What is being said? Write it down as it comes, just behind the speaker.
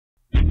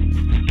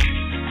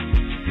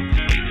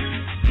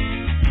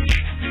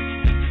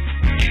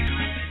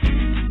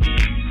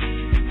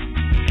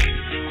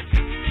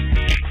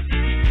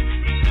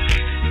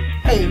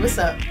Hey, what's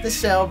up? This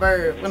is Chel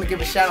Byrd. I want to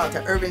give a shout out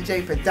to Irvin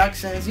J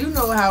Productions. You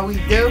know how we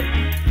do.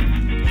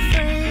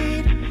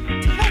 Afraid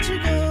to let you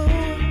go.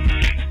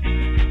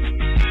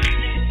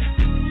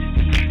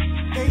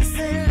 They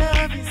say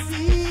love is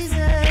easy.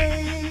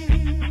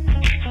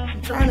 I'm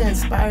trying to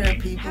inspire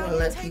people and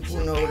let people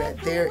know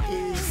that there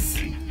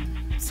is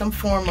some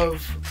form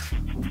of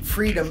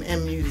freedom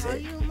in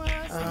music.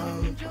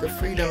 The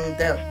freedom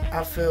that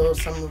I feel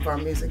some of our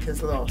music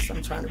has lost.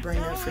 I'm trying to bring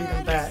that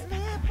freedom back.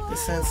 The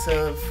sense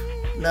of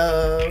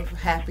love,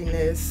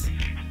 happiness,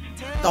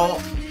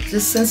 thought,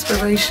 just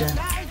inspiration.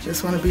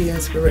 Just want to be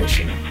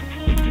inspirational.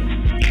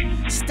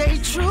 Stay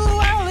true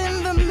while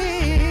in the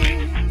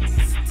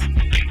midst.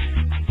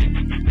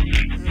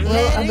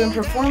 Well, I've been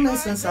performing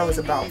since I was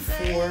about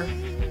 4.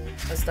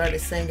 I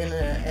started singing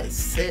at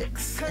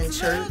 6 in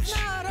church.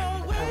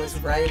 I was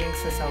writing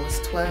since I was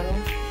 12.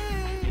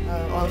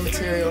 All the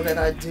material that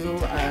I do,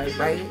 I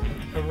write,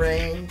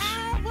 arrange,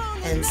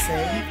 and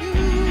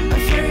sing.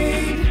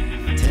 Afraid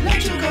to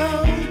let you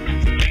go.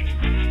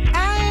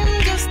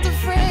 I'm just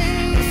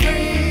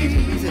afraid.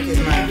 Music is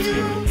my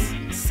influence.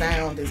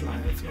 Sound is my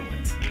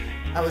influence.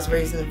 I was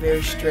raised in a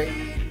very strict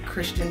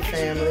Christian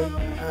family,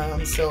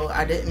 so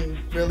I didn't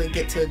really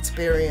get to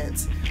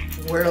experience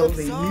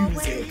worldly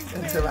music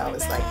until I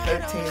was like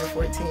 13 or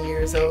 14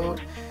 years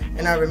old.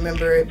 And I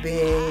remember it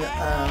being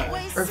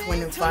Earth,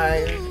 Wind and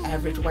Fire,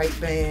 Average White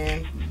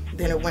Band.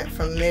 Then it went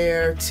from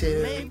there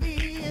to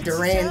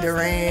Duran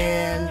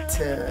Duran,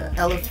 to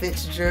Ella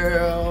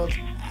Fitzgerald,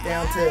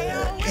 down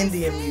to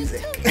Indian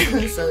music.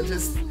 So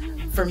just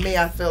for me,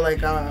 I feel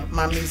like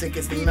my music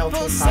is the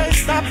melting pot.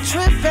 Stop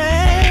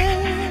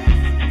tripping.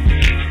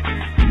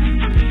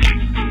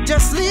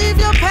 Just leave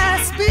your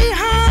past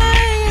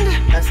behind.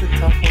 That's a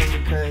tough one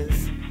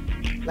because,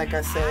 like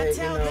I said,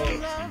 you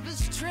know,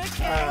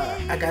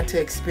 I got to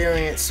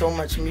experience so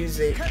much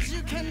music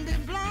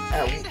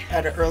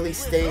at an early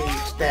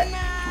stage that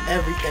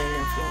everything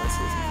influences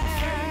me.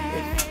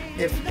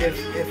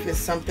 If it's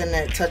something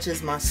that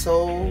touches my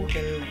soul,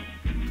 then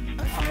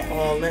I'm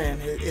all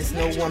in. It's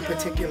no one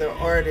particular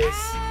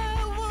artist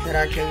that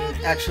I can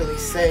actually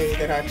say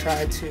that I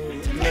try to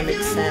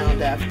mimic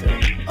sound after.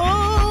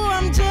 Oh,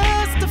 I'm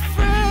just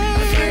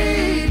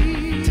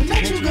afraid to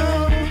let you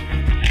go.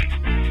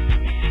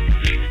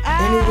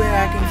 Anywhere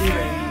I can get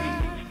in.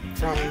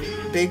 From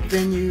big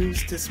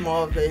venues to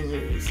small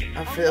venues.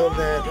 I feel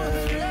that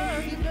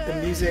the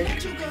music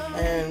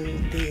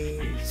and the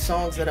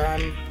songs that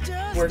I'm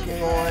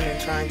working on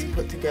and trying to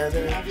put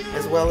together,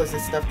 as well as the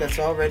stuff that's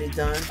already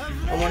done,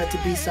 I want it to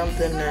be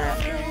something that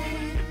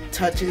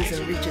touches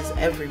and reaches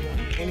everyone.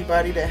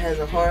 Anybody that has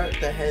a heart,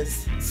 that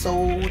has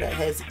soul, that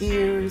has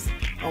ears,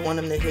 I want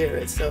them to hear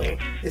it. So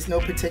it's no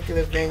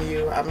particular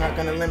venue. I'm not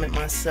going to limit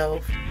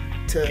myself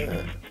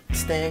to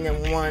staying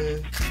in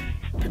one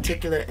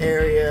particular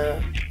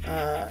area.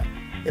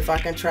 If I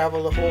can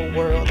travel the whole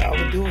world, I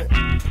would do it.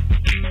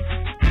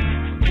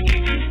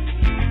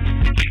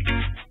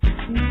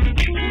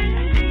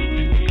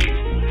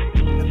 I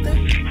think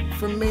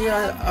for me,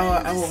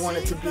 I would want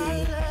it to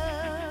be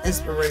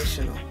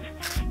inspirational.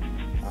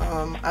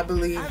 I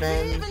believe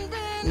in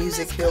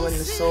music healing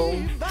the soul,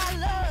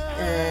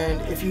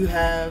 and if you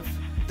have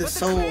the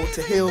soul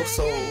to heal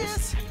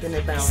souls, then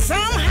it balances.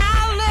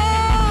 Somehow,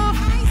 love,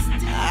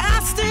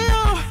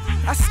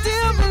 I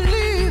still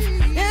believe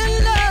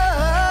in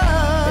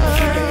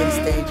love. In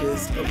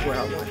stages of where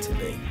I want to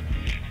be.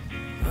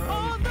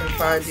 In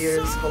 5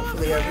 years,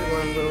 hopefully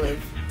everyone will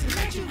have,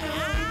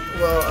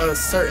 well, a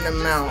certain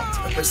amount,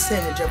 a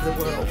percentage of the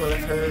world will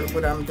have heard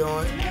what I'm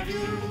doing.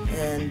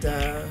 And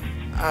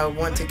I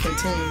want to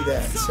continue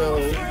that. So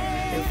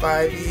in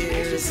 5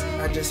 years,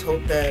 I just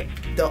hope that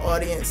the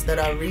audience that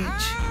I reach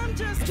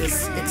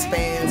just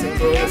expands and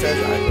grows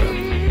as I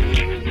grow.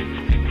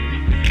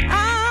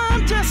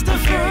 Just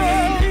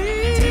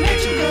afraid to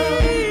let you go.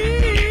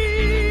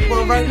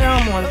 Well, right now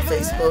I'm on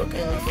Facebook,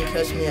 and you can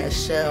catch me at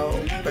Chel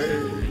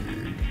Byrd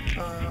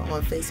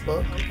on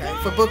Facebook. Okay.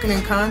 For booking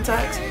and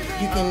contacts,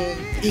 you can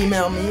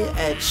email me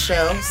at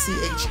Chel,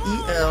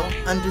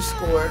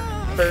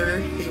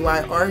 CHEL_Byrd,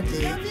 BYRD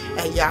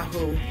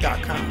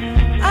 @yahoo.com.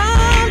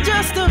 I'm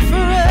just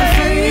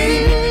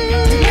afraid.